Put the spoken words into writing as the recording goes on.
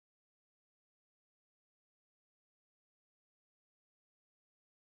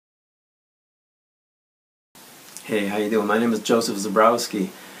Hey, how you doing? My name is Joseph Zabrowski,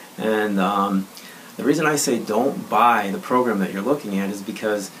 and the reason I say don't buy the program that you're looking at is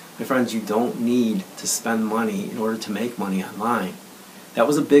because, my friends, you don't need to spend money in order to make money online. That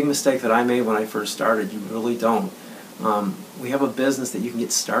was a big mistake that I made when I first started. You really don't. We have a business that you can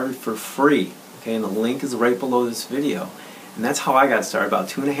get started for free, okay, and the link is right below this video. And that's how I got started about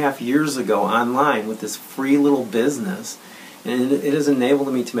 2.5 years ago online with this free little business. And it has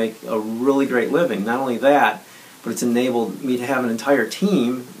enabled me to make a really great living. Not only that, but it's enabled me to have an entire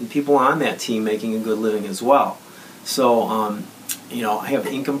team and people on that team making a good living as well. So, you know, I have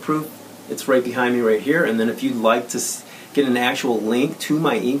income proof. It's right behind me right here. And then if you'd like to get an actual link to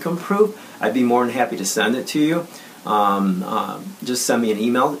my income proof, I'd be more than happy to send it to you. Just send me an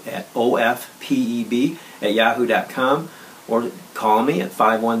email at ofpeb@yahoo.com or call me at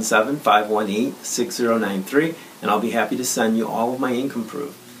 517-518-6093 and I'll be happy to send you all of my income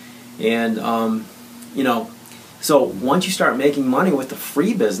proof. And you know, so once you start making money with the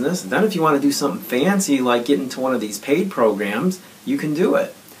free business, then if you want to do something fancy like get into one of these paid programs, you can do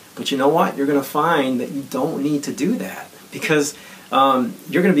it. But you know what? You're going to find that you don't need to do that because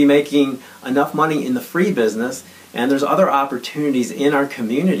you're going to be making enough money in the free business, and there's other opportunities in our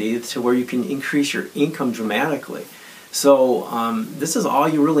community to where you can increase your income dramatically. So this is all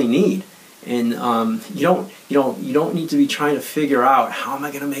you really need. And you don't need to be trying to figure out how am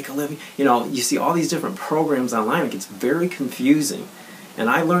I going to make a living. You know, you see all these different programs online. It gets very confusing. And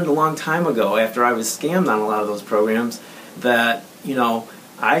I learned a long time ago, after I was scammed on a lot of those programs, that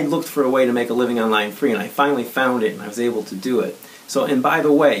I looked for a way to make a living online free, and I finally found it, and I was able to do it. So, and by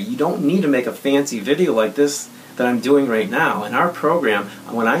the way, you don't need to make a fancy video like this that I'm doing right now. In our program,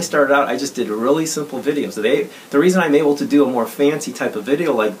 when I started out, I just did a really simple video. So the reason I'm able to do a more fancy type of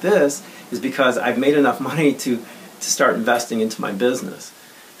video like this is because I've made enough money to start investing into my business.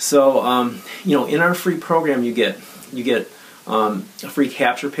 So in our free program, you get a free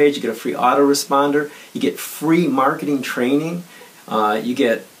capture page, you get a free autoresponder, you get free marketing training,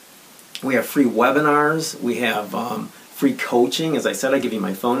 we have free webinars, we have free coaching. As I said, I give you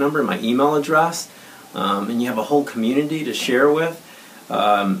my phone number and my email address. And you have a whole community to share with.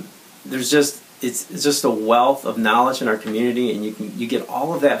 It's just a wealth of knowledge in our community, and you get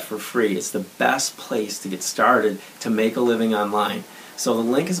all of that for free. It's the best place to get started to make a living online. So the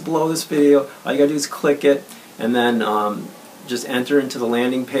link is below this video. All you gotta do is click it, and then just enter into the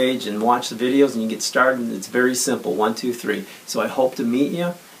landing page and watch the videos, and you get started. It's very simple, 1, 2, 3. So I hope to meet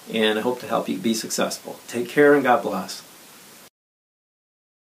you, and I hope to help you be successful. Take care, and God bless.